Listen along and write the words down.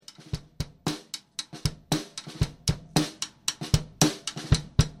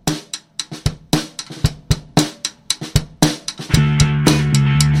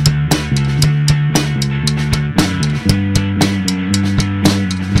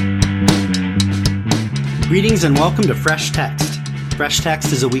Greetings and welcome to Fresh Text. Fresh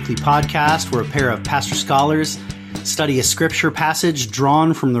Text is a weekly podcast where a pair of pastor scholars study a scripture passage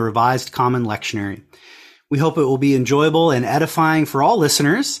drawn from the Revised Common Lectionary. We hope it will be enjoyable and edifying for all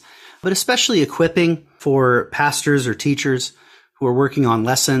listeners, but especially equipping for pastors or teachers who are working on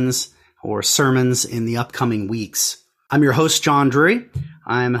lessons or sermons in the upcoming weeks. I'm your host, John Drury.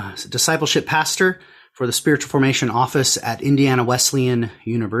 I'm a discipleship pastor for the Spiritual Formation Office at Indiana Wesleyan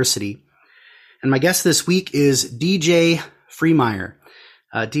University. And my guest this week is DJ Freemeyer.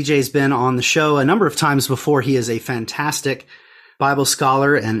 DJ's been on the show a number of times before. He is a fantastic Bible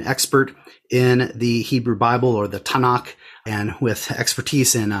scholar and expert in the Hebrew Bible, or the Tanakh, and with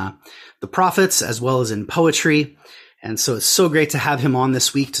expertise in the prophets as well as in poetry. And so it's so great to have him on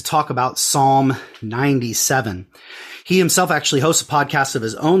this week to talk about Psalm 97. He himself actually hosts a podcast of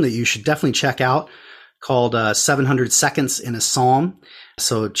his own that you should definitely check out called 700 Seconds in a Psalm.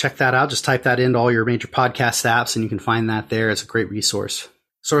 So check that out. Just type that into all your major podcast apps and you can find that there. It's a great resource.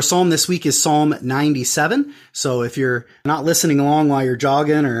 So our psalm this week is Psalm 97. So if you're not listening along while you're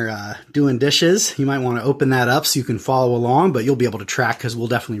jogging or doing dishes, you might want to open that up so you can follow along, but you'll be able to track because we'll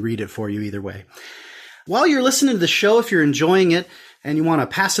definitely read it for you either way. While you're listening to the show, if you're enjoying it and you want to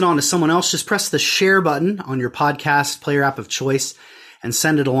pass it on to someone else, just press the share button on your podcast player app of choice and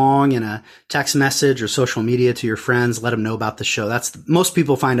send it along in a text message or social media to your friends. Let them know about the show. Most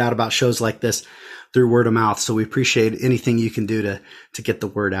people find out about shows like this through word of mouth. So we appreciate anything you can do to get the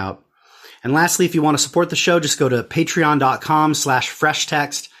word out. And lastly, if you want to support the show, just go to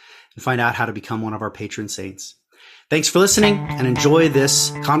patreon.com/freshtext and find out how to become one of our patron saints. Thanks for listening and enjoy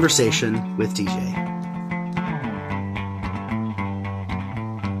this conversation with DJ.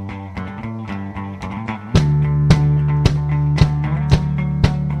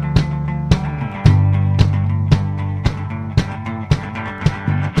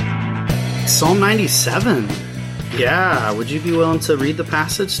 Psalm 97. Yeah. Would you be willing to read the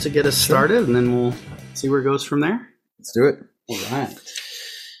passage to get us started, and then we'll see where it goes from there? Let's do it. All right.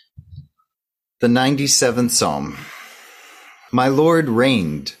 The 97th Psalm. My Lord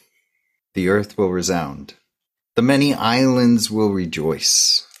reigned. The earth will resound. The many islands will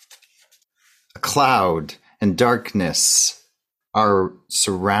rejoice. A cloud and darkness are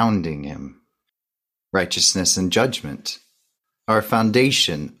surrounding him. Righteousness and judgment are a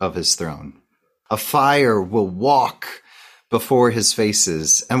foundation of his throne. A fire will walk before his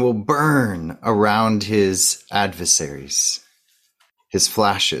faces and will burn around his adversaries. His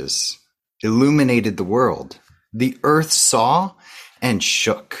flashes illuminated the world. The earth saw and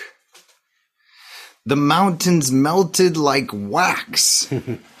shook. The mountains melted like wax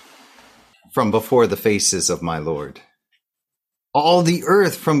from before the faces of my Lord. All the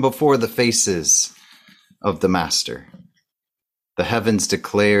earth from before the faces of the Master. The heavens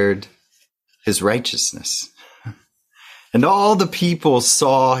declared his righteousness, and all the people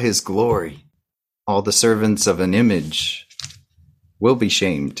saw his glory. All the servants of an image will be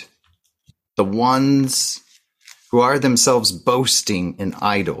shamed. The ones who are themselves boasting in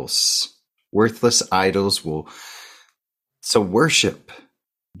idols, worthless idols, will so worship,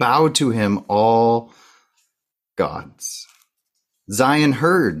 bow to him, all gods. Zion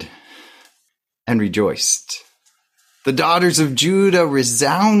heard and rejoiced. The daughters of Judah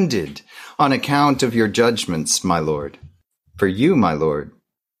resounded on account of your judgments, my Lord. For you, my Lord,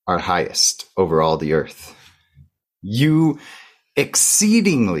 are highest over all the earth. You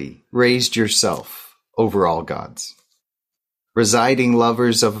exceedingly raised yourself over all gods. Residing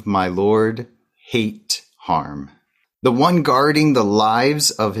lovers of my Lord hate harm. The one guarding the lives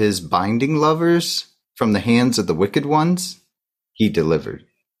of his binding lovers from the hands of the wicked ones, he delivered.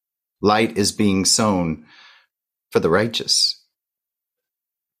 Light is being sown for the righteous,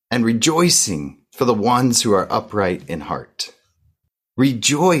 and rejoicing for the ones who are upright in heart.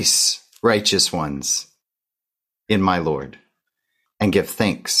 Rejoice, righteous ones, in my Lord, and give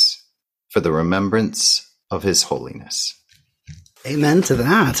thanks for the remembrance of his holiness. Amen to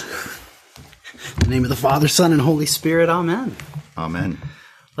that. In the name of the Father, Son, and Holy Spirit, amen. Amen.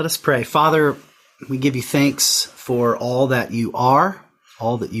 Let us pray. Father, we give you thanks for all that you are,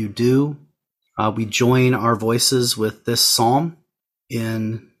 all that you do. We join our voices with this psalm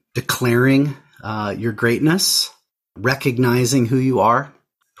in declaring your greatness, recognizing who you are,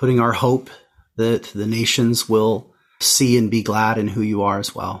 putting our hope that the nations will see and be glad in who you are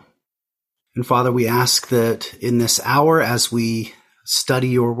as well. And Father, we ask that in this hour, as we study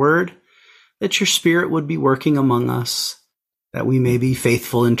your word, that your Spirit would be working among us, that we may be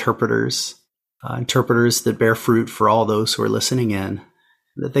faithful interpreters that bear fruit for all those who are listening in,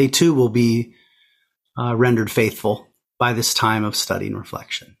 that they too will be rendered faithful by this time of study and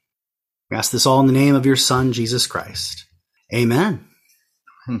reflection. We ask this all in the name of your Son, Jesus Christ. Amen.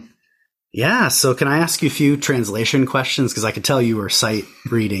 Yeah, so can I ask you a few translation questions? Because I could tell you were sight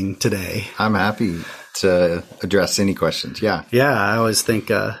reading today. I'm happy to address any questions. Yeah. Yeah, I always think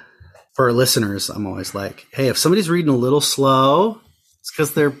for our listeners, I'm always like, hey, if somebody's reading a little slow, it's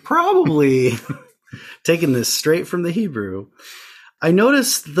because they're probably taking this straight from the Hebrew. I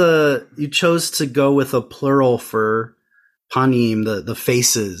noticed you chose to go with a plural for panim, the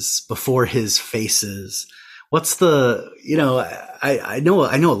faces, before his faces. What's the, I know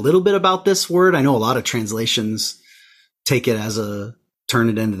a little bit about this word. I know a lot of translations take it turn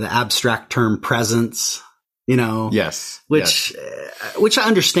it into the abstract term presence, Yes. which I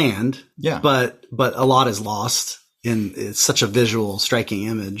understand. Yeah. But a lot is lost it's such a visual, striking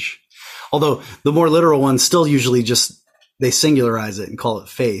image. Although the more literal ones still usually they singularize it and call it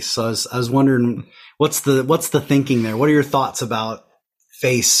face. So I was wondering, what's the thinking there? What are your thoughts about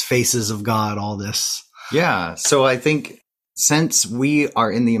faces of God, all this? Yeah. So I think since we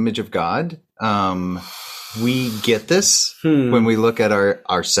are in the image of God, we get this when we look at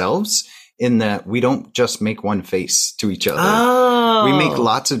ourselves, in that we don't just make one face to each other. Oh. We make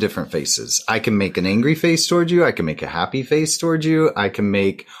lots of different faces. I can make an angry face towards you. I can make a happy face towards you. I can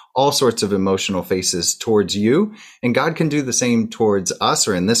make all sorts of emotional faces towards you. And God can do the same towards us,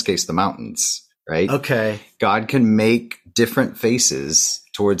 or in this case, the mountains, right? Okay. God can make different faces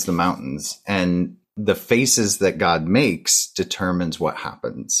towards the mountains, and the faces that God makes determines what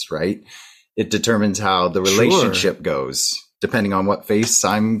happens, right? It determines how the relationship goes, depending on what face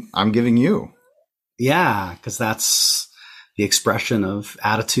I'm giving you. Yeah, because that's the expression of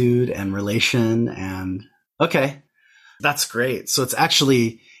attitude and relation. And okay, that's great. So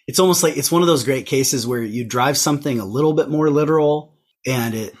it's almost like it's one of those great cases where you drive something a little bit more literal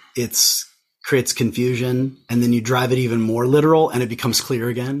and it's creates confusion, and then you drive it even more literal and it becomes clear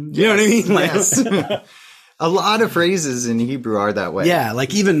again. You know what I mean? Yes. A lot of phrases in Hebrew are that way. Yeah,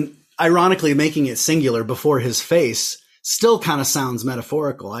 like even ironically making it singular before his face still kind of sounds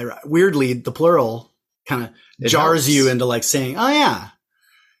metaphorical. Weirdly, the plural kind of jars you into like saying, oh yeah,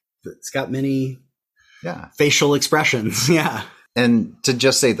 it's got many facial expressions. Yeah. And to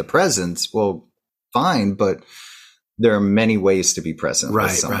just say the presence, well, fine, but there are many ways to be present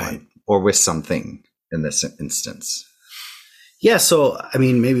with someone or with something in this instance. Yeah. So, I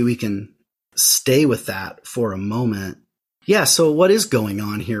mean, maybe we can stay with that for a moment. Yeah. So what is going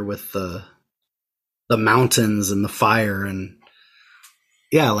on here with the mountains and the fire, and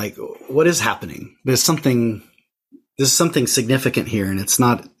like what is happening? There's something significant here, and it's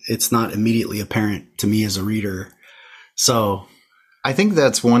not immediately apparent to me as a reader. So I think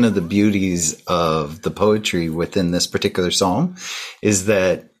that's one of the beauties of the poetry within this particular psalm, is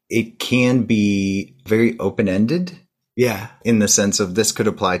that it can be very open-ended. Yeah. In the sense of this could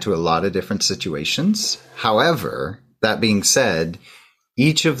apply to a lot of different situations. However, that being said,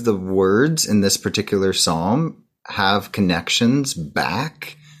 each of the words in this particular psalm have connections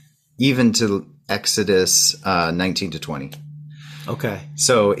back even to Exodus 19 to 20. Okay.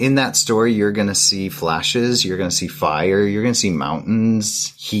 So in that story, you're going to see flashes, you're going to see fire, you're going to see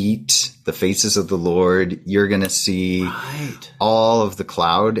mountains, heat, the faces of the Lord. You're going to see all of the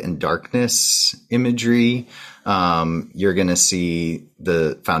cloud and darkness imagery. You're going to see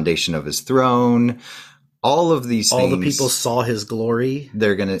the foundation of his throne. All of these things. All the people saw his glory.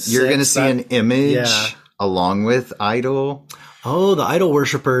 You're going to see an image along with idol. Oh, the idol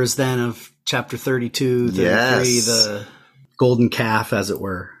worshipers then of chapter 32, 33, the golden calf, as it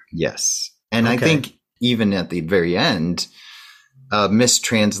were. Yes. And I think even at the very end,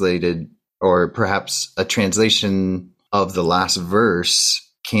 mistranslated, or perhaps a translation of the last verse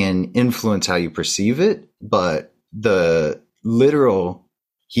can influence how you perceive it. But the literal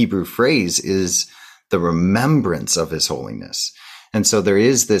Hebrew phrase is the remembrance of his holiness. And so there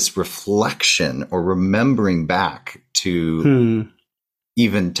is this reflection or remembering back to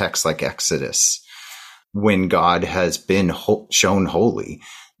even texts like Exodus, when God has been shown holy,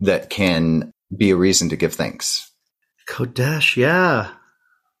 that can be a reason to give thanks. Kodesh, yeah.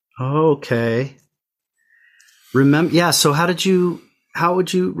 Okay. So how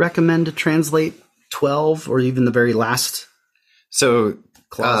would you recommend to translate 12 or even the very last? So,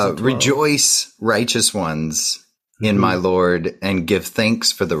 rejoice, righteous ones, in my Lord, and give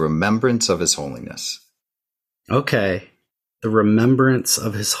thanks for the remembrance of his holiness. Okay. The remembrance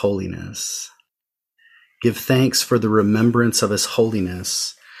of his holiness. Give thanks for the remembrance of his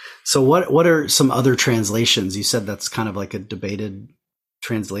holiness. So what are some other translations? You said that's kind of like a debated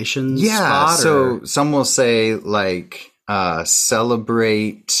translation spot? So some will say like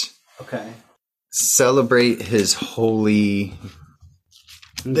celebrate his holy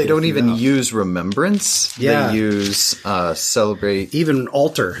They don't even use remembrance. Yeah. They use celebrate. Even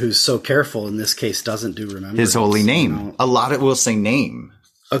Altar, who's so careful in this case, doesn't do remembrance. His holy name. A lot will say name.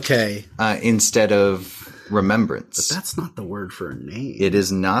 Okay. Instead of remembrance. But that's not the word for a name. It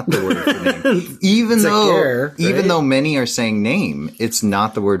is not the word for name. Even though many are saying name, it's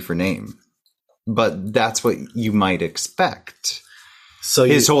not the word for name. But that's what you might expect. So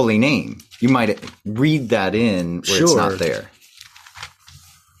his holy name. You might read that in where it's not there.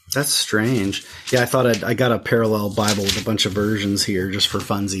 That's strange. Yeah, I thought I got a parallel Bible with a bunch of versions here just for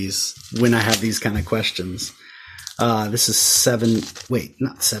funsies when I have these kind of questions. This is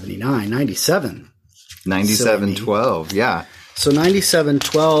 97. 97:12, yeah. So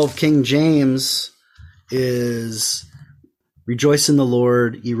 97:12, King James is rejoice in the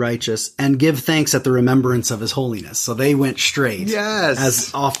Lord, ye righteous, and give thanks at the remembrance of his holiness. So they went straight. Yes.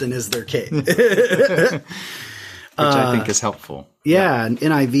 As often is their case. Which I think is helpful. Yeah. And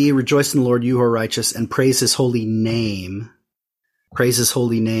NIV, rejoice in the Lord, you who are righteous, and praise his holy name. Praise his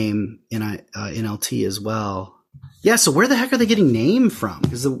holy name in NLT as well. Yeah. So where the heck are they getting name from?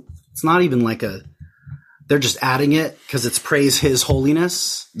 Because it's not even like they're just adding it because it's praise his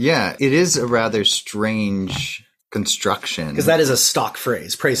holiness. Yeah. It is a rather strange construction. Because that is a stock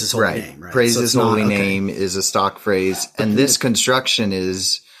phrase. Praise his holy name, right? Praise his holy name is a stock phrase. And this construction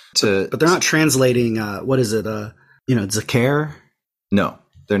is But they're not translating, what is it? Zakar? No,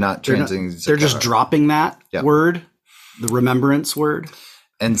 they're not translating They're just dropping that word, the remembrance word.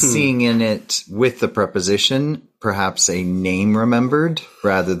 And seeing in it with the preposition, perhaps a name remembered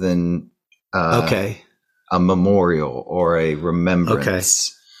rather than a memorial or a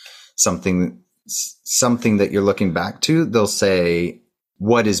remembrance. Something that you're looking back to. They'll say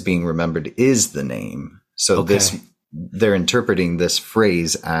what is being remembered is the name. So they're interpreting this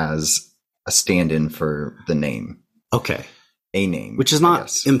phrase as a stand-in for the name. Okay. A name. Which is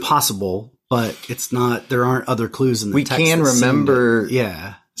not impossible, but it's not, there aren't other clues in the text. We can remember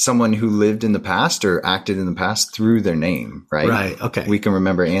someone who lived in the past or acted in the past through their name, right? Right, okay. We can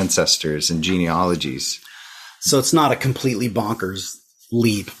remember ancestors and genealogies. So it's not a completely bonkers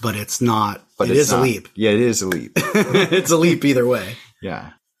leap, but it's not, but it is a leap. Yeah, it is a leap. It's a leap either way.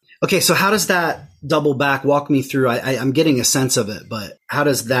 Yeah. Okay, so how does that double back? Walk me through. I'm getting a sense of it, but how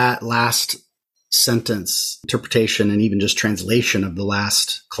does that last sentence interpretation and even just translation of the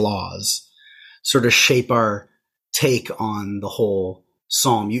last clause sort of shape our take on the whole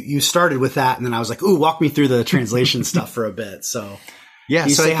psalm? You started with that, and then I was like, ooh, walk me through the translation stuff for a bit. So can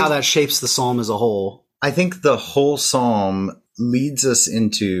you say how that shapes the psalm as a whole? I think the whole psalm leads us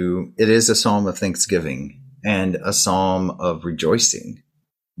into, it is a psalm of thanksgiving and a psalm of rejoicing.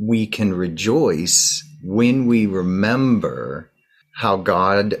 We can rejoice when we remember how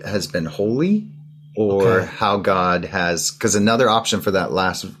God has been holy or how God has, because another option for that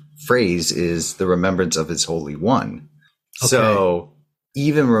last phrase is the remembrance of his Holy One. Okay. So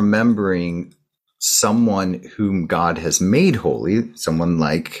even remembering someone whom God has made holy, someone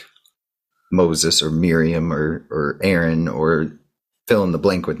like Moses or Miriam or Aaron or fill in the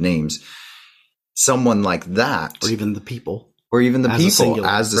blank with names, someone like that. Or even the people.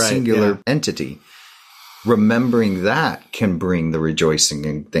 As a singular entity. Remembering that can bring the rejoicing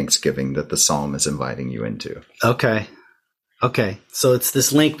and thanksgiving that the psalm is inviting you into. Okay. So it's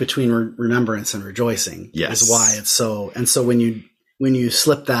this link between remembrance and rejoicing. Yes. Is why it's so. And so when you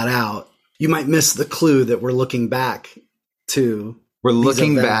slip that out, you might miss the clue that we're looking back to. We're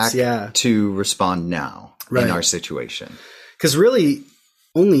looking back to respond now in our situation. Because really,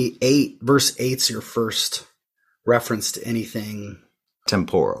 only verse 8's your first reference to anything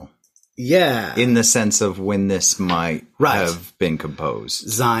temporal. Yeah. In the sense of when this might have been composed.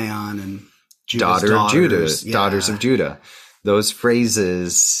 Zion and Judah's daughters of Judah. Those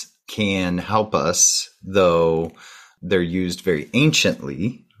phrases can help us, though they're used very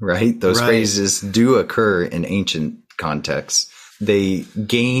anciently, right? Those phrases do occur in ancient contexts. They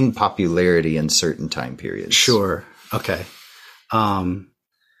gain popularity in certain time periods. Sure. Okay.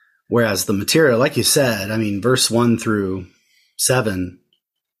 Whereas the material, like you said, I mean, verse 1 through 7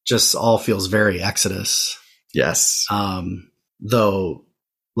 just all feels very Exodus. Yes. Though,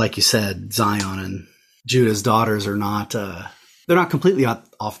 like you said, Zion and Judah's daughters are not, they're not completely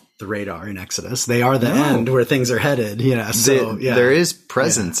off the radar in Exodus. They are the end where things are headed. There is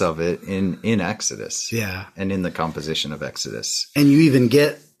presence of it in Exodus. Yeah. And in the composition of Exodus. And you even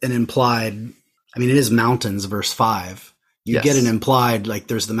get an implied, I mean, it is mountains, verse 5. You get an implied, like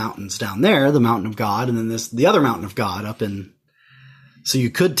there's the mountains down there, the mountain of God, and then there's the other mountain of God up in. So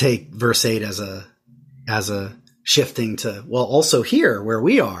you could take verse 8 as a shifting to, well, also here where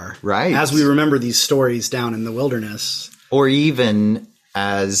we are, right? As we remember these stories down in the wilderness, or even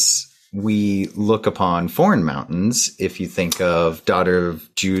as we look upon foreign mountains, if you think of daughters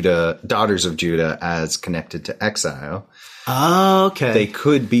of Judah as connected to exile, okay, they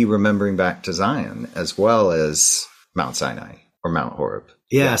could be remembering back to Zion as well as Mount Sinai or Mount Horeb.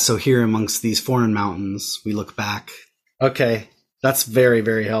 Yeah, so here amongst these foreign mountains, we look back. Okay, that's very,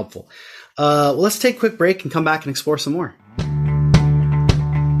 very helpful. Well, let's take a quick break and come back and explore some more.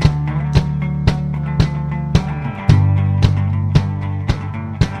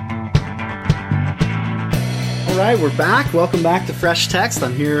 All right, we're back. Welcome back to Fresh Text.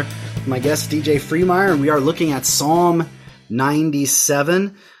 I'm here with my guest, DJ Freemeyer, and we are looking at Psalm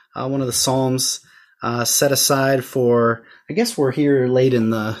 97, one of the Psalms set aside for, I guess we're here late in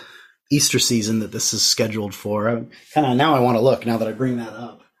the Easter season that this is scheduled for. Now I want to look now that I bring that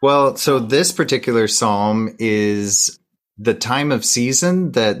up. Well, so this particular psalm is the time of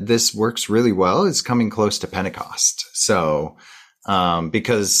season that this works really well is coming close to Pentecost. So,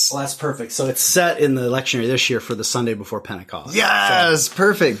 because... Well, that's perfect. So it's set in the lectionary this year for the Sunday before Pentecost. Yes,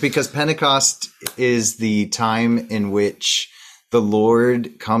 perfect. Because Pentecost is the time in which the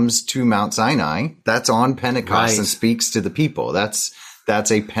Lord comes to Mount Sinai. That's on Pentecost, right, and speaks to the people. That's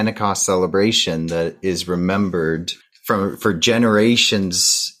a Pentecost celebration that is remembered for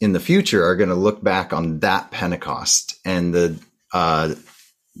generations in the future are going to look back on that Pentecost, and the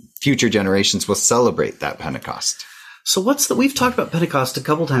future generations will celebrate that Pentecost. So we've talked about Pentecost a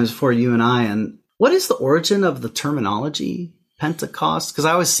couple times before, you and I, and what is the origin of the terminology Pentecost? Because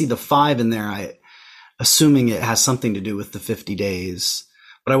I always see the 5 in there, assuming it has something to do with the 50 days,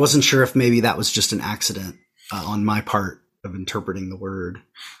 but I wasn't sure if maybe that was just an accident on my part of interpreting the word.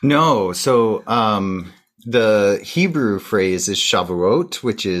 No. So, the Hebrew phrase is Shavuot,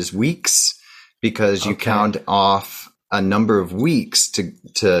 which is weeks, because you count off a number of weeks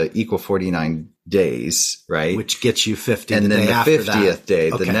to equal 49 days, right? Which gets you 50. And then the 50th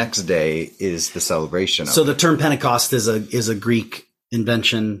day, okay, the next day is the celebration of So the term Pentecost is a Greek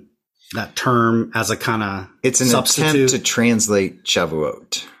invention, that term as a kind of It's an substitute. attempt to translate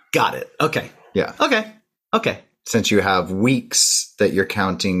Shavuot. Got it. Okay. Yeah. Okay. Since you have weeks that you're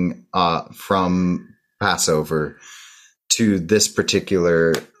counting from Passover to this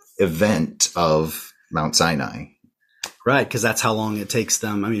particular event of Mount Sinai. Right, because that's how long it takes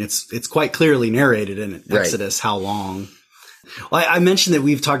them. I mean, it's quite clearly narrated in Exodus how long. Well, I mentioned that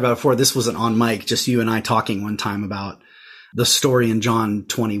we've talked about it before. This wasn't on mic, just you and I talking one time about the story in John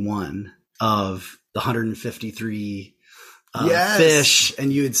 21 of the 153 fish,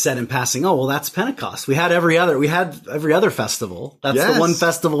 and you had said in passing, "Oh, well, that's Pentecost. We had every other festival. That's the one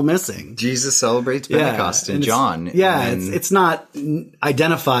festival missing." Jesus celebrates Pentecost in John. It's not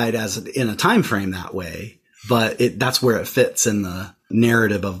identified as in a time frame that way, but that's where it fits in the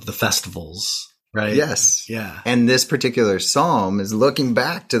narrative of the festivals, right? Yes. Yeah. And this particular psalm is looking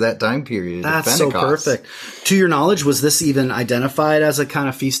back to that time period. That's so perfect. To your knowledge, was this even identified as a kind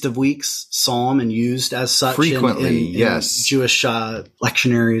of Feast of Weeks psalm and used as such frequently? in yes. Jewish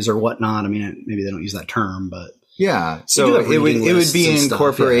lectionaries or whatnot. I mean, maybe they don't use that term, but yeah. So it would be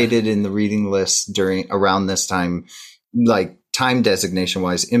incorporated in the reading list around this time, like time designation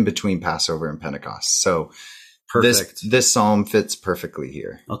wise, in between Passover and Pentecost. So perfect. This psalm fits perfectly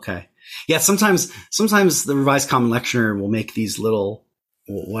here. Okay. Yeah, sometimes the Revised Common Lectionary will make these little,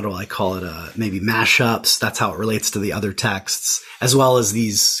 what do I call it? Maybe mashups. That's how it relates to the other texts, as well as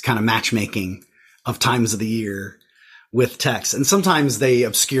these kind of matchmaking of times of the year with text. And sometimes they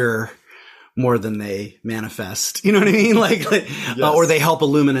obscure more than they manifest. You know what I mean? Yes. Or they help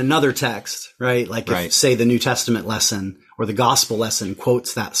illumine another text, right? Like if, say, the New Testament lesson or the Gospel lesson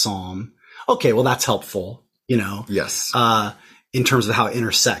quotes that psalm. Okay, well, that's helpful, you know? Yes. In terms of how it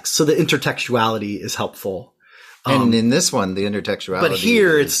intersects. So the intertextuality is helpful. And in this one, the intertextuality but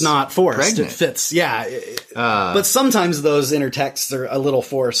here it's not forced. Pregnant. It fits. Yeah. But sometimes those intertexts are a little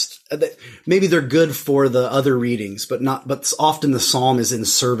forced. Maybe they're good for the other readings, but often the psalm is in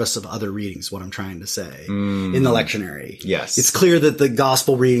service of other readings, what I'm trying to say in the lectionary. Yes. It's clear that the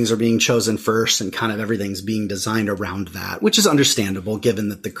gospel readings are being chosen first and kind of everything's being designed around that, which is understandable given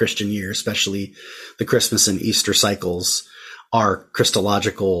that the Christian year, especially the Christmas and Easter cycles, are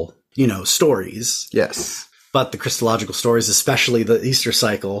Christological, stories. Yes. But the Christological stories, especially the Easter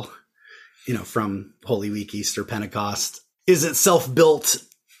cycle, from Holy Week, Easter, Pentecost, is itself built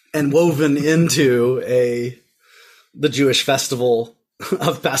and woven into the Jewish festival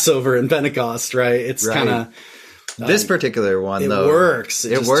of Passover and Pentecost, right? It's kind of this particular one, though. It works.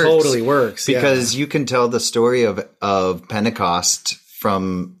 It works. Totally works. Because you can tell the story of Pentecost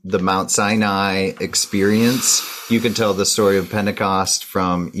from the Mount Sinai experience. You can tell the story of Pentecost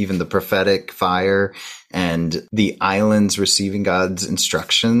from even the prophetic fire and the islands receiving God's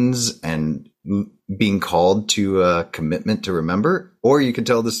instructions and being called to a commitment to remember. Or you can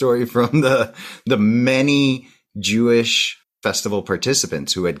tell the story from the many Jewish festival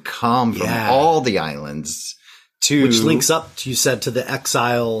participants who had come from all the islands to, which links up, you said, to the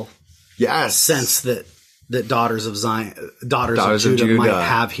exile sense that daughters of Zion, daughters of Judah might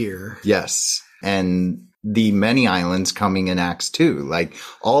have here. Yes. And the many islands coming in Acts 2, like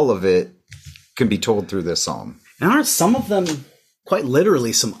all of it can be told through this psalm. And aren't some of them quite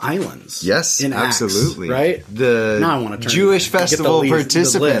literally some islands? Yes, in absolutely. Acts, right? Now I want to Jewish festival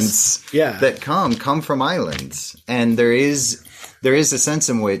participants that come from islands. And there is a sense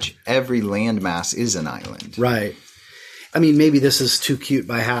in which every landmass is an island. Right. I mean, maybe this is too cute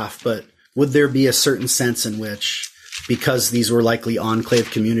by half, but would there be a certain sense in which, because these were likely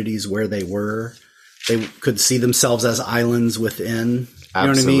enclave communities where they were, they could see themselves as islands within? You know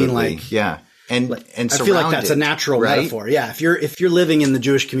what I mean? Like, yeah. And I feel like that's a natural metaphor. Yeah. If you're living in the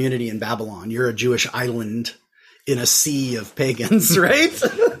Jewish community in Babylon, you're a Jewish island in a sea of pagans, right?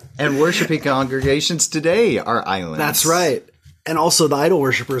 And worshiping congregations today are islands. That's right. And also the idol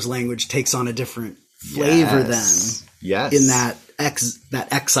worshippers' language takes on a different flavor then. Yes. In that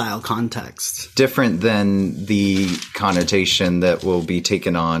exile context. Different than the connotation that will be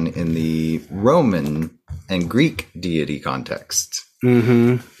taken on in the Roman and Greek deity context,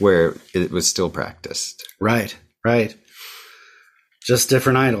 where it was still practiced. Right. Just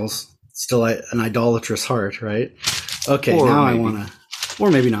different idols. Still an idolatrous heart, right? Okay, or now maybe. I want to... Or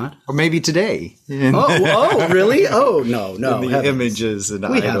maybe not. Or maybe today. Oh, really? Oh, no. In the images and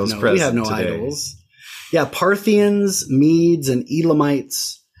idols present today. We have no idols. Yeah, Parthians, Medes, and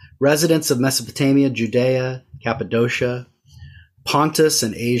Elamites, residents of Mesopotamia, Judea, Cappadocia, Pontus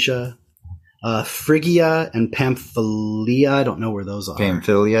and Asia, Phrygia and Pamphylia. I don't know where those are.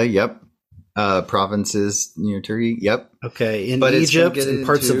 Pamphylia, yep. Provinces near Turkey, yep. Okay, in Egypt and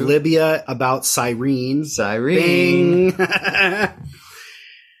parts of Libya, about Cyrene. Bing.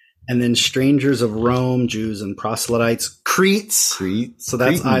 And then strangers of Rome, Jews and proselytes, Cretes. So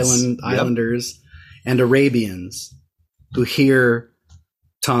that's islanders. And Arabians who hear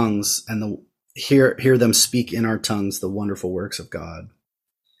tongues and hear them speak in our tongues the wonderful works of God.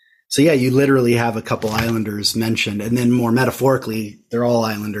 So yeah, you literally have a couple islanders mentioned, and then more metaphorically, they're all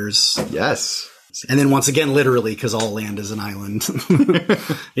islanders. Yes. And then once again, literally, because all land is an island.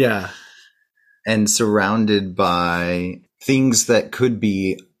 Yeah. And surrounded by things that could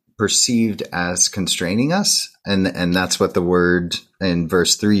be perceived as constraining us. And that's what the word in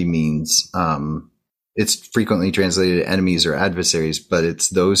verse 3 means. It's frequently translated enemies or adversaries, but it's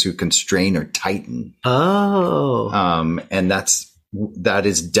those who constrain or tighten. Oh. And that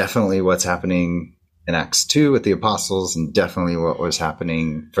is definitely what's happening in Acts 2 with the apostles, and definitely what was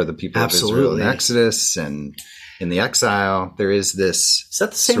happening for the people of Israel in Exodus and in the exile. There is this. Is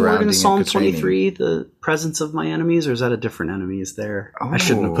that the same word in Psalm 23, the presence of my enemies, or is that a different enemies there? I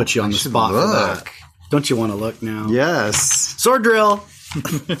shouldn't have put you on the spot for that. Don't you want to look now? Yes. Sword drill.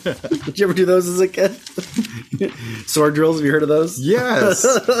 Did you ever do those as a kid? Sword drills, have you heard of those? Yes.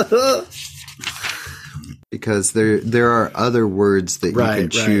 Because there are other words that you can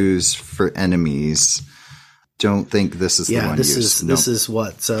choose for enemies. Don't think this is the one used. This is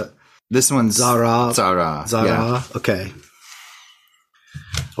what? This one's Zara. Zara. Yeah. Okay.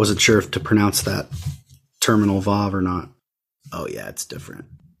 I wasn't sure if to pronounce that terminal vav or not. Oh yeah, it's different.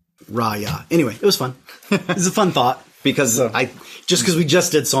 Raya. Anyway, it was fun. It's a fun thought. Because because we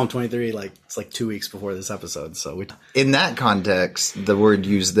just did Psalm 23, it's like 2 weeks before this episode. So in that context, the word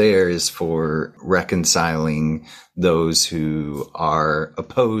used there is for reconciling those who are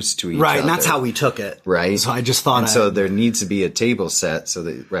opposed to each other. Right, and that's how we took it. Right. So I just thought so there needs to be a table set so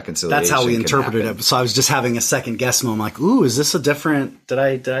that reconciliation that's how we interpreted it. So I was just having a second guess moment, like, ooh, is this a different, did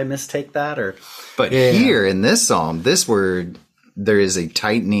I mistake that? But here in this psalm, this word, there is a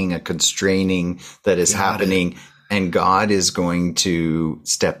tightening, a constraining that is happening. And God is going to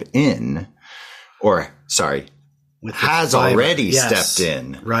step in, has already stepped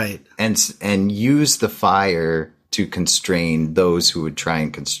in. Right. And use the fire to constrain those who would try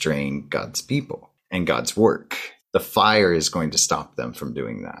and constrain God's people and God's work. The fire is going to stop them from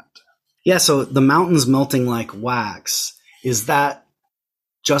doing that. Yeah, so the mountains melting like wax, is that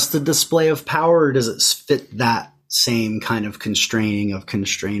just a display of power, or does it fit that same kind of constraining of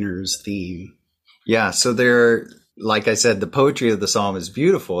constrainers theme? Yeah, so like I said, the poetry of the psalm is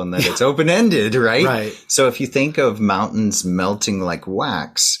beautiful in that it's open-ended, right? Right. So if you think of mountains melting like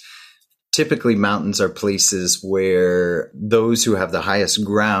wax, typically mountains are places where those who have the highest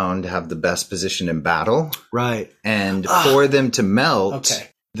ground have the best position in battle. Right. And for them to melt, Okay.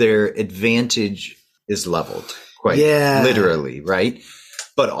 their advantage is leveled quite literally, right?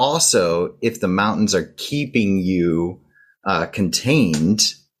 But also, if the mountains are keeping you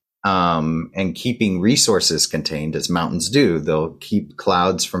contained and keeping resources contained, as mountains do, they'll keep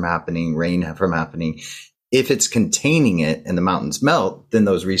clouds from happening, rain from happening. If it's containing it and the mountains melt, then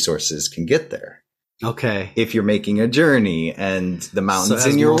those resources can get there. Okay. If you're making a journey and the mountain's So it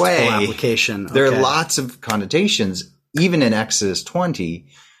has in your multiple way, application. there Okay. are lots of connotations. Even in Exodus 20,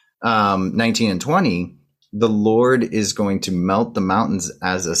 19 and 20, the Lord is going to melt the mountains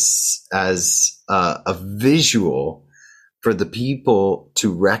as a visual for the people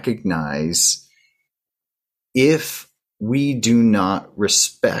to recognize, if we do not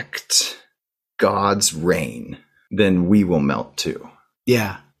respect God's reign, then we will melt too.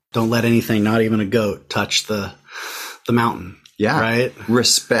 Yeah. Don't let anything, not even a goat, touch the mountain. Yeah. Right?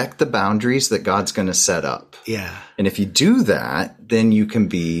 Respect the boundaries that God's going to set up. Yeah. And if you do that, then you can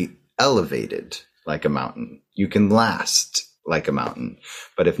be elevated like a mountain. You can last like a mountain.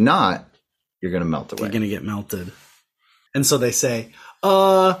 But if not, you're going to melt away. You're going to get melted. And so they say,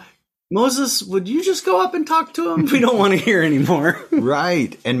 Moses, would you just go up and talk to him? We don't want to hear anymore.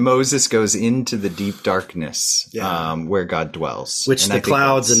 Right. And Moses goes into the deep darkness where God dwells. Which and the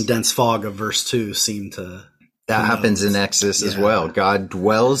clouds and dense fog of verse 2 seem to... That happens in Exodus as well. God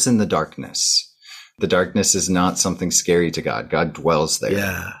dwells in the darkness. The darkness is not something scary to God. God dwells there.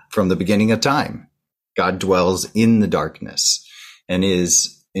 Yeah. From the beginning of time, God dwells in the darkness and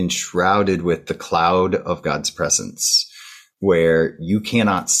is enshrouded with the cloud of God's presence, where you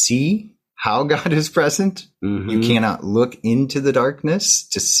cannot see how God is present. Mm-hmm. You cannot look into the darkness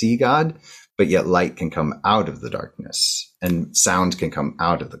to see God, but yet light can come out of the darkness and sound can come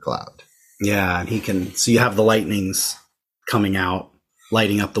out of the cloud. Yeah, and he can. So you have the lightnings coming out,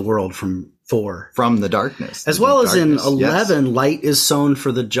 lighting up the world from 4. From the darkness. As well as in 11, light is sown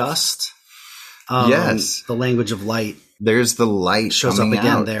for the just. Yes. The language of light. There's the light shows coming up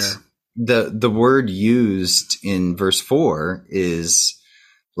again out. there. The word used in verse 4 is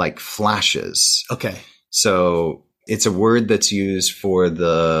like flashes. Okay. So it's a word that's used for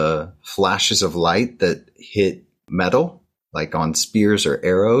the flashes of light that hit metal, like on spears or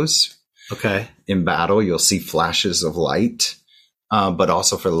arrows. Okay. In battle, you'll see flashes of light, but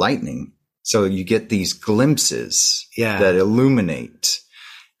also for lightning. So you get these glimpses that illuminate.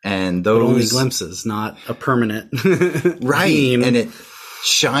 And those but only glimpses, not a permanent right. beam. And it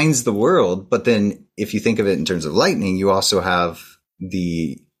shines the world. But then if you think of it in terms of lightning, you also have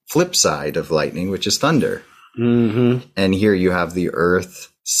the flip side of lightning, which is thunder. Mm-hmm. And here you have the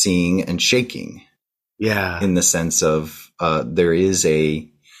earth seeing and shaking. Yeah. In the sense of there is a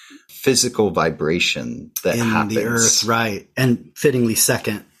physical vibration that happens. In the earth, right. And fittingly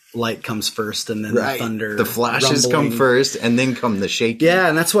second, light comes first and then the thunder. The flashes come first and then come the shaking. Yeah,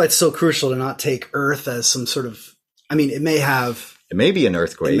 and that's why it's so crucial to not take earth as some sort of, I mean, it may be an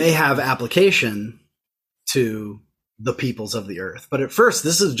earthquake. It may have application to the peoples of the earth. But at first,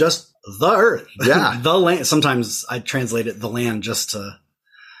 this is just the earth. Yeah. The land. Sometimes I translate it the land just to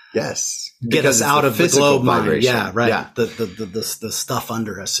get us out of the globe mind. Yeah, right. Yeah. The stuff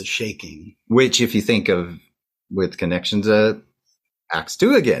under us is shaking. Which, if you think of with connection to Acts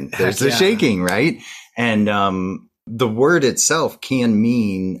 2 again, there's the shaking, right? And the word itself can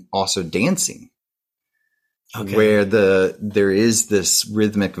mean also dancing. Okay. Where there is this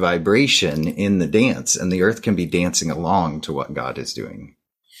rhythmic vibration in the dance, and the earth can be dancing along to what God is doing.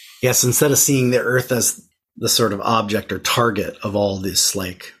 Yes, instead of seeing the earth as the sort of object or target of all this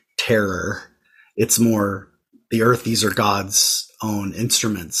like terror, it's more the earth. These are God's own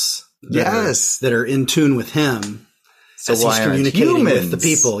instruments. That are in tune with Him. So why he's communicating with the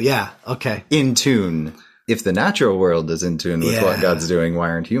people? Yeah. Okay. In tune. If the natural world is in tune with what God's doing, why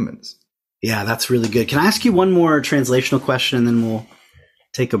aren't humans? Yeah, that's really good. Can I ask you one more translational question, and then we'll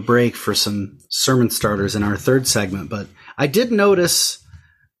take a break for some sermon starters in our third segment? But I did notice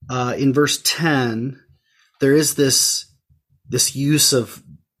in verse 10, there is this use of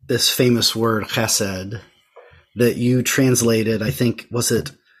this famous word chesed that you translated. I think, was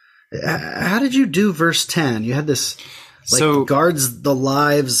it? How did you do verse 10? You had this guards the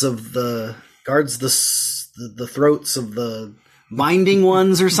lives of guards the throats of the binding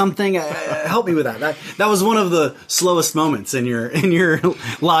ones or something. Help me with that. That was one of the slowest moments in your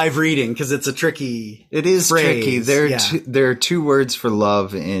live reading, because it's a tricky. It is phrase. tricky. There are two words for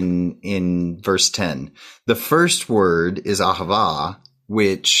love in verse 10. The first word is ahava,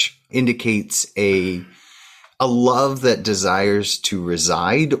 which indicates a a love that desires to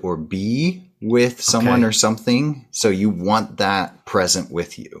reside or be with someone or something. So you want that present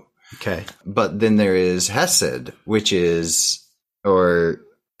with you. Okay. But then there is hesed, which is, or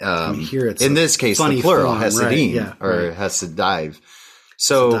here it's in this case, the plural, hesidim, right, or hesedive.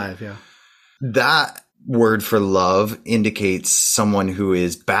 So that word for love indicates someone who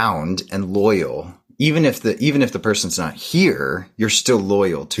is bound and loyal. Even if the person's not here, you're still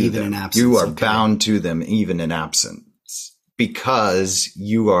loyal to even them. In absence, you are bound to them even in absence, because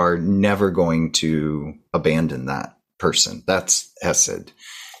you are never going to abandon that person. That's hesed.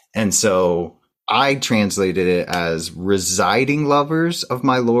 And so I translated it as residing lovers of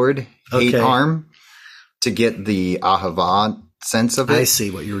my Lord, hate harm, to get the ahava sense of it. I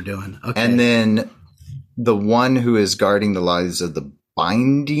see what you were doing. Okay. And then the one who is guarding the lives of the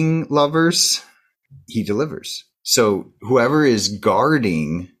binding lovers, he delivers. So whoever is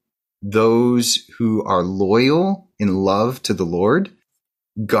guarding those who are loyal in love to the Lord,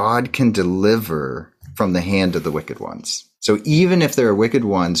 God can deliver from the hand of the wicked ones. So even if there are wicked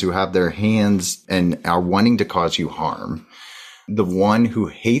ones who have their hands and are wanting to cause you harm, the one who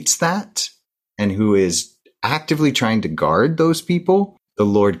hates that and who is actively trying to guard those people, the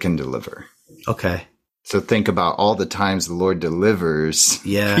Lord can deliver. Okay. So think about all the times the Lord delivers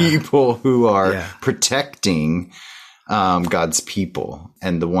people who are protecting God's people,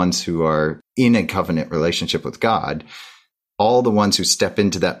 and the ones who are in a covenant relationship with God. All the ones who step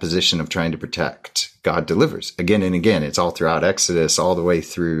into that position of trying to protect, God delivers again and again. It's all throughout Exodus, all the way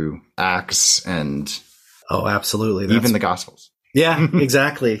through Acts, and absolutely, even the Gospels. Yeah,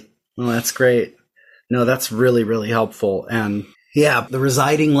 exactly. Well, that's great. No, that's really, really helpful. And the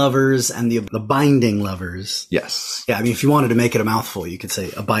residing lovers and the binding lovers. Yes. Yeah, I mean, if you wanted to make it a mouthful, you could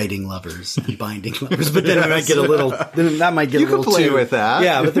say abiding lovers and binding lovers, but then it might get a little. Then that might get a little. You can play with that.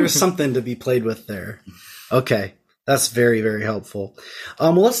 Yeah, but there's something to be played with there. Okay. That's very, very helpful.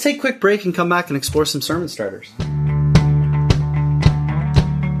 Well, let's take a quick break and come back and explore some sermon starters.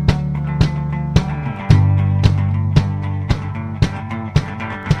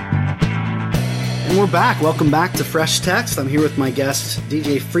 And we're back. Welcome back to Fresh Text. I'm here with my guest,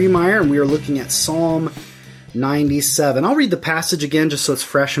 DJ Freemeyer, and we are looking at Psalm 97. I'll read the passage again just so it's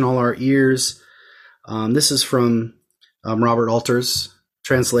fresh in all our ears. This is from Robert Alter's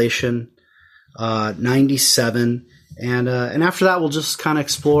translation, 97. And after that, we'll just kind of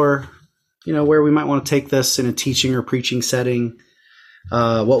explore, where we might want to take this in a teaching or preaching setting,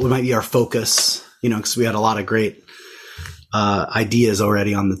 what might be our focus, because we had a lot of great ideas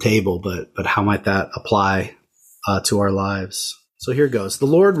already on the table, but how might that apply to our lives? So here goes. The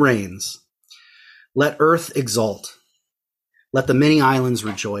Lord reigns. Let earth exult. Let the many islands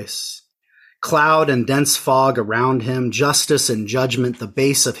rejoice. Cloud and dense fog around him, justice and judgment the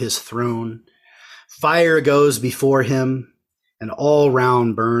base of his throne. Fire goes before him, and all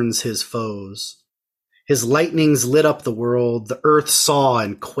round burns his foes. His lightnings lit up the world, the earth saw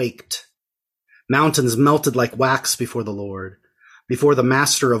and quaked. Mountains melted like wax before the Lord, before the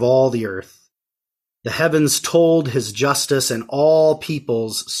master of all the earth. The heavens told his justice, and all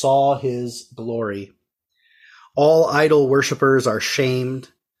peoples saw his glory. All idol worshippers are shamed,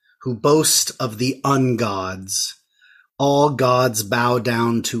 who boast of the ungods. All gods bow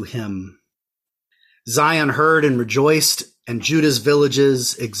down to him. Zion heard and rejoiced, and Judah's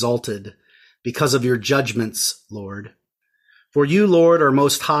villages exulted, because of your judgments, Lord. For you, Lord, are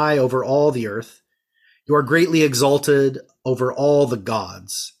most high over all the earth. You are greatly exalted over all the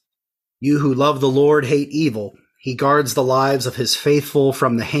gods. You who love the Lord hate evil. He guards the lives of his faithful.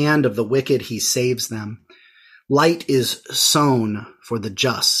 From the hand of the wicked he saves them. Light is sown for the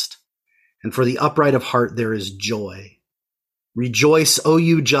just, and for the upright of heart there is joy. Rejoice, O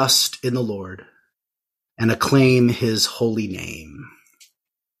you just, in the Lord, and acclaim his holy name.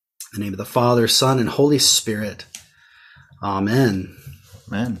 In the name of the Father, Son, and Holy Spirit. Amen.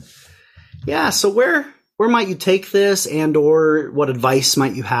 Amen. Yeah, so where might you take this, and or what advice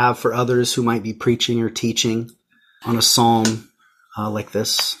might you have for others who might be preaching or teaching on a psalm like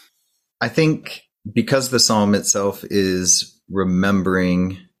this? I think because the psalm itself is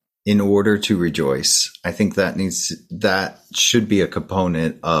remembering in order to rejoice, I think that should be a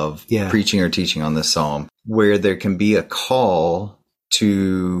component of preaching or teaching on the psalm, where there can be a call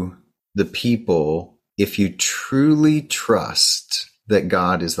to the people. If you truly trust that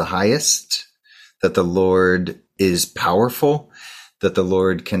God is the highest, that the Lord is powerful, that the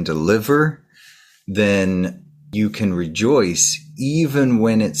Lord can deliver, then you can rejoice even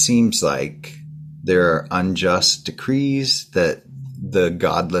when it seems like there are unjust decrees, that the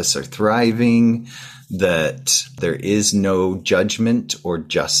godless are thriving, that there is no judgment or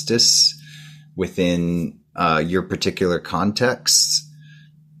justice within your particular context,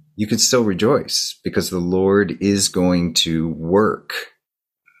 you can still rejoice because the Lord is going to work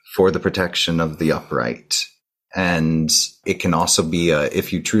for the protection of the upright. And it can also be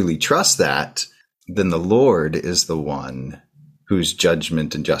if you truly trust that, then the Lord is the one whose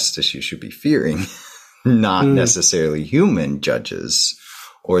judgment and justice you should be fearing, not necessarily human judges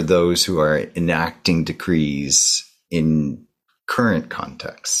or those who are enacting decrees in current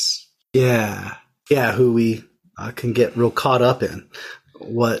contexts. Yeah. Yeah. Who we can get real caught up in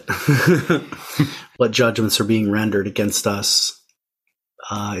what, what judgments are being rendered against us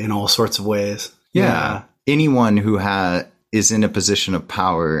in all sorts of ways. Yeah. Anyone who is in a position of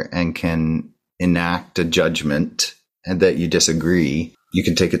power and can enact a judgment and that you disagree, you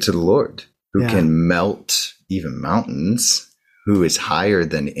can take it to the Lord, who can melt even mountains, who is higher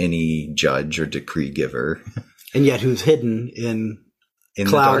than any judge or decree giver. And yet who's hidden in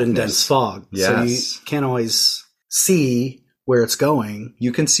cloud and dense fog. Yes. So you can't always see where it's going.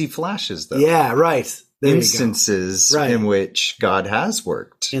 You can see flashes, though. Yeah, right. There Instances in which God has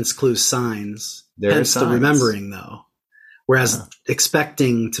worked. Hints, clues, signs. There Hence are signs. the remembering, though. Whereas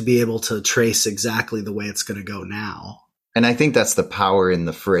expecting to be able to trace exactly the way it's going to go now. And I think that's the power in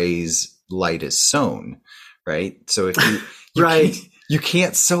the phrase light is sown, right? So if you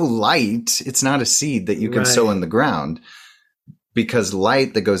can't sow light, it's not a seed that you can sow in the ground, because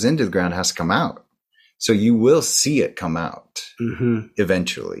light that goes into the ground has to come out. So you will see it come out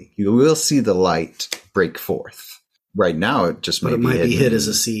eventually. You will see the light break forth. Right now, it just might be hid as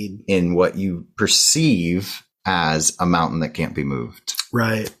a seed in what you perceive as a mountain that can't be moved.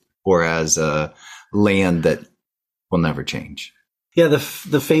 Right. Or as a land that will never change. Yeah, the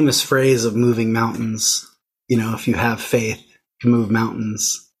famous phrase of moving mountains, if you have faith, you can move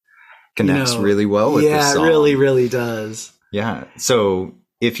mountains. Connects really well with this song. Yeah, it really, really does. Yeah. So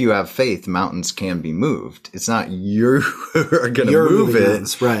if you have faith, mountains can be moved. It's not you are going to move it.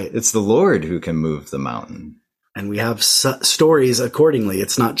 Mountains, right. It's the Lord who can move the mountain. And we have stories accordingly.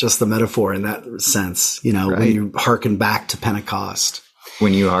 It's not just the metaphor in that sense, when you hearken back to Pentecost.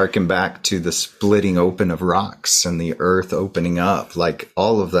 When you hearken back to the splitting open of rocks and the earth opening up, like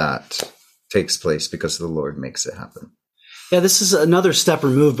all of that takes place because the Lord makes it happen. Yeah, this is another step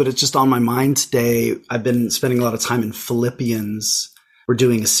removed, but it's just on my mind today. I've been spending a lot of time in Philippians. We're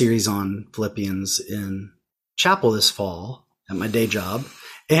doing a series on Philippians in chapel this fall at my day job.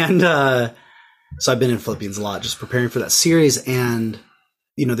 And so I've been in Philippians a lot, just preparing for that series. And,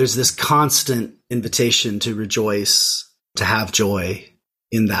 there's this constant invitation to rejoice, to have joy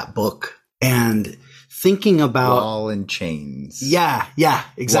in that book. And thinking about wall and chains. Yeah,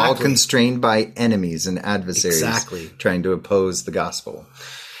 exactly. Wall constrained by enemies and adversaries. Exactly. Trying to oppose the gospel.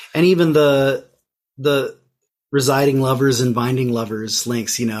 And even the residing lovers and binding lovers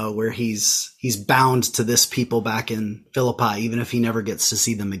links, where he's bound to this people back in Philippi, even if he never gets to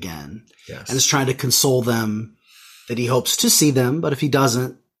see them again. Yes. And is trying to console them that he hopes to see them, but if he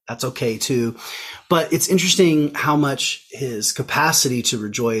doesn't, that's okay too. But it's interesting how much his capacity to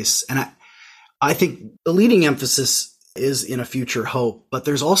rejoice, and I think the leading emphasis is in a future hope, but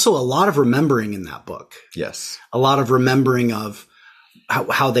there's also a lot of remembering in that book. Yes. A lot of remembering of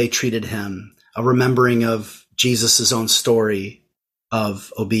how they treated him, a remembering of Jesus' own story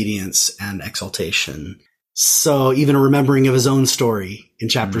of obedience and exaltation. So even a remembering of his own story in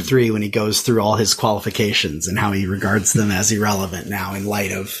chapter 3, when he goes through all his qualifications and how he regards them as irrelevant now in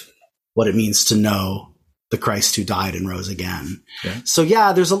light of what it means to know the Christ who died and rose again. Yeah. So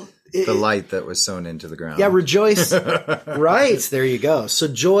there's the light that was sown into the ground. Yeah, rejoice. Right. There you go. So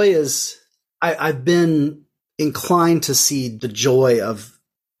joy is, I've been inclined to see the joy of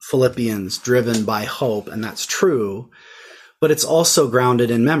Philippians driven by hope, and that's true, but it's also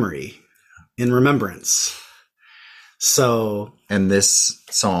grounded in memory, in remembrance. So, and this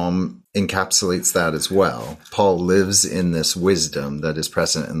psalm encapsulates that as well. Paul lives in this wisdom that is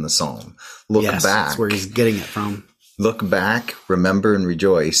present in the psalm. Look back. That's where he's getting it from. Look back, remember and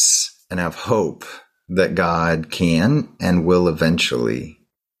rejoice, and have hope that God can and will eventually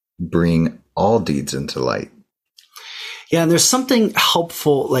bring all deeds into light. Yeah, and there's something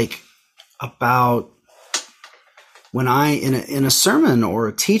helpful about when in a sermon or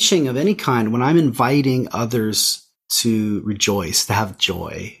a teaching of any kind, when I'm inviting others to rejoice, to have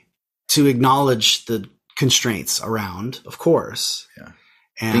joy, to acknowledge the constraints around, of course. Yeah.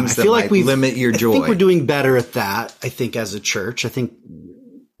 And things I feel like we limit your joy. I think we're doing better at that. I think as a church, I think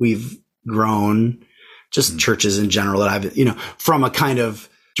we've grown, just churches in general, that I've, from a kind of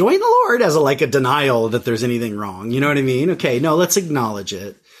joy in the Lord as a denial that there's anything wrong. You know what I mean? Okay, no, let's acknowledge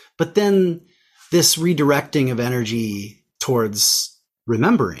it. But then this redirecting of energy towards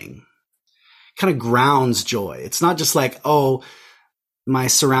remembering kind of grounds joy. It's not just like, oh, my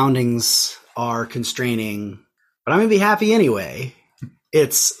surroundings are constraining, but I'm going to be happy anyway.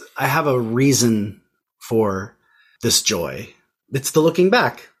 I have a reason for this joy. It's the looking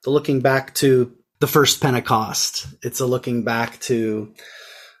back to the first Pentecost. It's a looking back to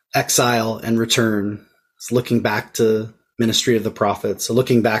exile and return. It's looking back to ministry of the prophets. So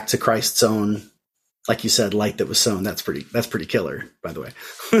looking back to Christ's own, like you said, light that was sown. That's pretty killer, by the way.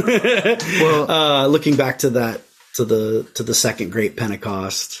 Well, looking back to that, to the second great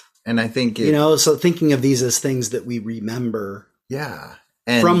Pentecost. And I think, so thinking of these as things that we remember. Yeah.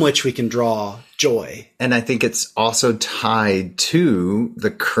 From which we can draw joy. And I think it's also tied to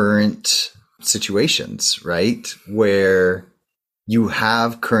the current situations, right? Where you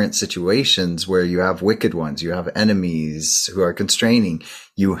have current situations where you have wicked ones, you have enemies who are constraining,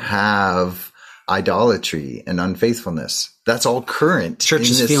 you have idolatry and unfaithfulness. That's all current. Church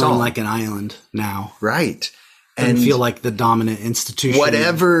is feeling like an island now. Right. And feel like the dominant institution.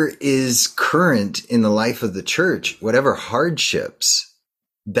 Whatever is current in the life of the church, whatever hardships,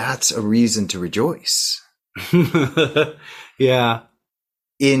 that's a reason to rejoice. Yeah.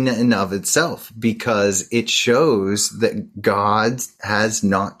 In and of itself, because it shows that God has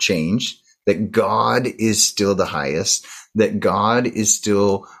not changed, that God is still the highest, that God is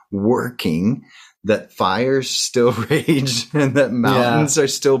still working, that fires still rage, and that mountains are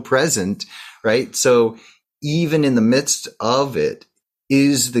still present, right? So even in the midst of it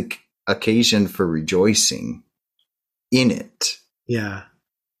is the occasion for rejoicing in it. Yeah.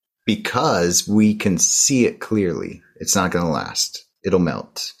 Because we can see it clearly. It's not going to last. It'll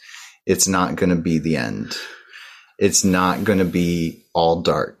melt. It's not going to be the end. It's not going to be all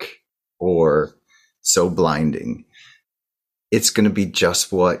dark or so blinding. It's going to be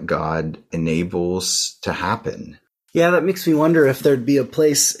just what God enables to happen. Yeah, that makes me wonder if there'd be a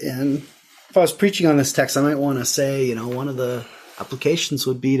place if I was preaching on this text, I might want to say, one of the applications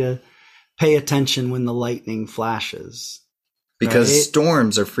would be to pay attention when the lightning flashes. Because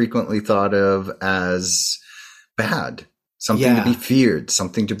storms are frequently thought of as bad, something to be feared,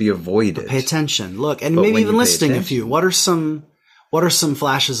 something to be avoided. But pay attention. Look, and maybe even listing a few. What are some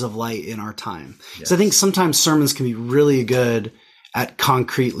flashes of light in our time? Because I think sometimes sermons can be really good at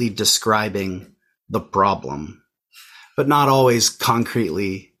concretely describing the problem, but not always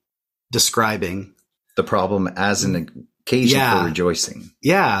concretely describing the problem as an occasion for rejoicing.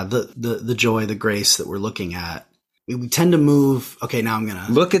 Yeah, the joy, the grace that we're looking at. We tend to move. Okay, now I'm going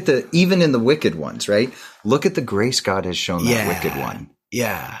to look at even in the wicked ones, right? Look at the grace God has shown that wicked one.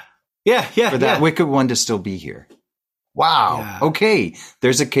 Yeah. For that wicked one to still be here. Wow. Yeah. Okay.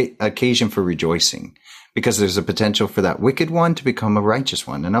 There's occasion for rejoicing because there's a potential for that wicked one to become a righteous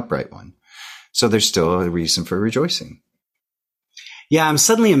one, an upright one. So there's still a reason for rejoicing. Yeah. I'm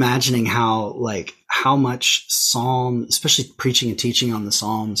suddenly imagining how much Psalm, especially preaching and teaching on the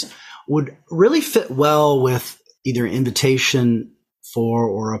Psalms, would really fit well with either invitation for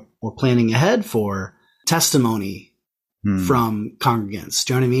or planning ahead for testimony from congregants.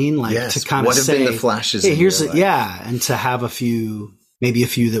 Do you know what I mean? Like to kind of say, have been the flashes? Hey, here's and to have maybe a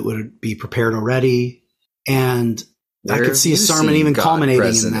few that would be prepared already. And I could see a sermon even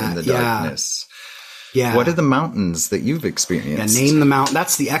culminating in that. In the darkness. Yeah. What are the mountains that you've experienced? Yeah, name the mountain.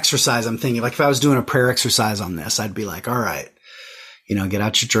 That's the exercise I'm thinking. Like if I was doing a prayer exercise on this, I'd be like, all right, get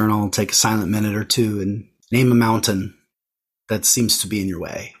out your journal, take a silent minute or two and name a mountain that seems to be in your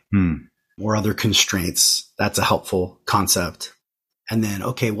way or other constraints. That's a helpful concept. And then,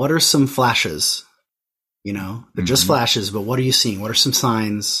 okay, what are some flashes? They're just flashes, but what are you seeing? What are some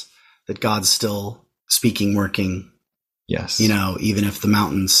signs that God's still speaking, working? Yes. Even if the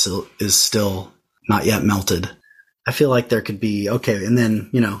mountain is still not yet melted. I feel like there could be, okay. And then,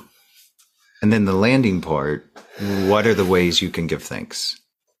 and then the landing part, what are the ways you can give thanks?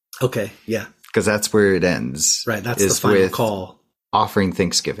 Okay. Yeah. Because that's where it ends. Right. That's the final call. Offering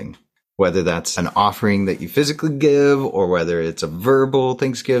thanksgiving, whether that's an offering that you physically give or whether it's a verbal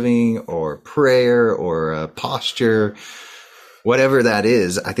thanksgiving or prayer or a posture, whatever that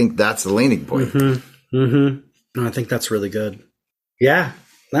is, I think that's the landing point. No, I think that's really good. Yeah.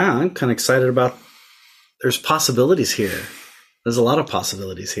 No, I'm kind of excited about there's possibilities here. There's a lot of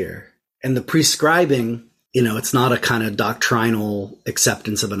possibilities here. And the prescribing, it's not a kind of doctrinal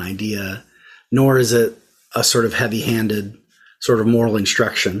acceptance of an idea, nor is it a sort of heavy-handed sort of moral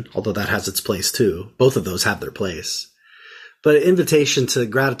instruction, although that has its place too. Both of those have their place. But invitation to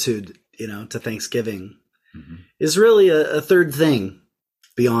gratitude, to thanksgiving is really a third thing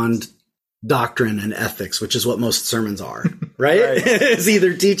beyond doctrine and ethics, which is what most sermons are, right? It's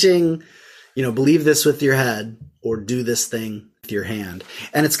either teaching, believe this with your head or do this thing with with your hand.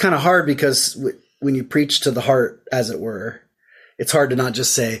 And it's kind of hard because when you preach to the heart, as it were, it's hard to not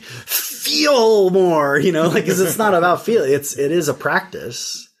just say, feel more, because it's not about feeling. It is a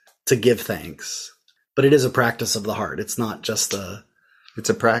practice to give thanks, but it is a practice of the heart. It's not just it's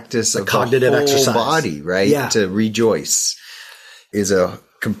a practice of cognitive the whole exercise. Body, right? Yeah. To rejoice is a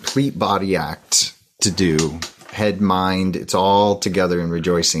complete body act to do. Head, mind, it's all together in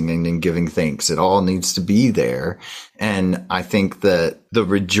rejoicing and in giving thanks. It all needs to be there. And I think that the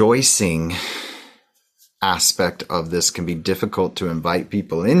rejoicing aspect of this can be difficult to invite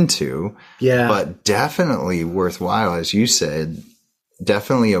people into, but definitely worthwhile, as you said,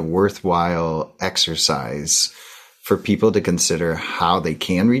 definitely a worthwhile exercise for people to consider how they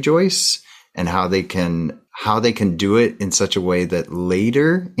can rejoice and how they can do it in such a way that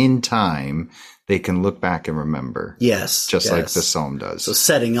later in time they can look back and remember. Yes. Just like the psalm does. So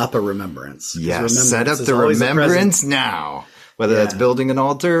setting up a remembrance. Yes. Set up the remembrance now, whether that's building an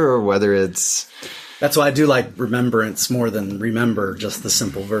altar or whether it's. That's why I do like remembrance more than remember, just the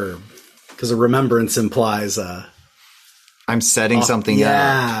simple verb, because a remembrance implies I'm setting something up.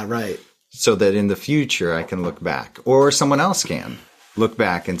 Yeah, right. So that in the future I can look back, or someone else can look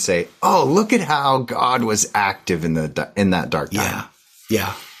back and say, "Oh, look at how God was active in that dark time."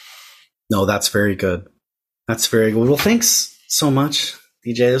 Yeah. No, that's very good. That's very good. Well, thanks so much,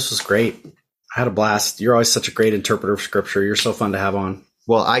 DJ. This was great. I had a blast. You're always such a great interpreter of Scripture. You're so fun to have on.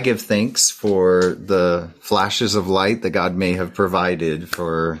 Well, I give thanks for the flashes of light that God may have provided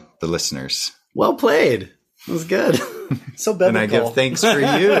for the listeners. Well played. That was good. So biblical. And I give thanks for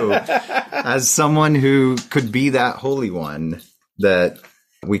you as someone who could be that Holy One, that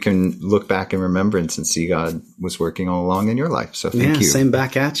we can look back in remembrance and see God was working all along in your life. So thank you. Same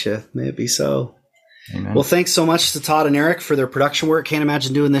back at you. May it be so. Amen. Well, thanks so much to Todd and Eric for their production work. Can't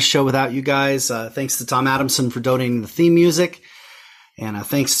imagine doing this show without you guys. Thanks to Tom Adamson for donating the theme music. And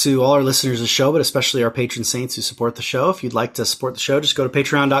thanks to all our listeners of the show, but especially our patron saints who support the show. If you'd like to support the show, just go to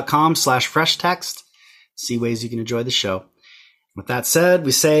patreon.com/freshtext. See ways you can enjoy the show. With that said,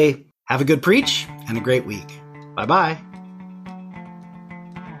 we say have a good preach and a great week. Bye-bye.